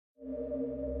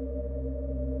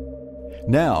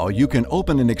Now you can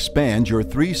open and expand your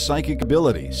 3 psychic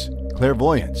abilities: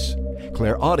 clairvoyance,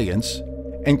 clairaudience,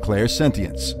 and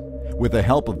clairsentience, with the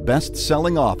help of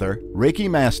best-selling author Reiki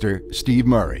Master Steve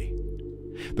Murray.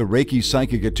 The Reiki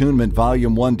Psychic Attunement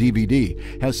Volume 1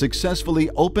 DVD has successfully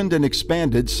opened and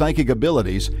expanded psychic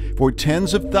abilities for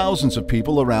tens of thousands of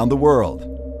people around the world.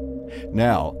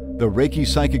 Now, the Reiki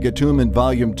Psychic Attunement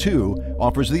Volume 2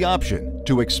 offers the option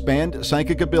to expand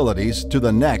psychic abilities to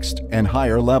the next and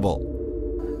higher level.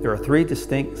 There are 3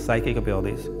 distinct psychic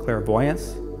abilities: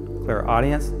 clairvoyance,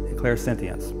 clairaudience, and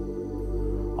clairsentience.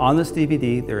 On this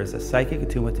DVD, there is a psychic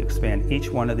attunement to expand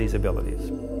each one of these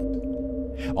abilities.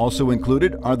 Also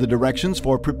included are the directions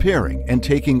for preparing and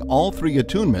taking all 3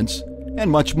 attunements, and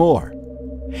much more.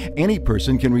 Any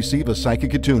person can receive a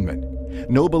psychic attunement.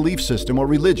 No belief system or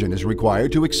religion is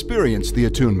required to experience the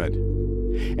attunement.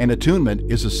 An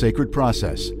attunement is a sacred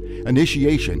process,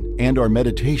 initiation and/or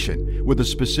meditation with a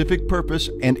specific purpose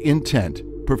and intent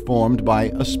performed by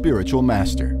a spiritual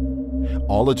master.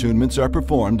 All attunements are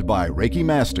performed by Reiki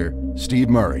Master Steve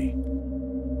Murray.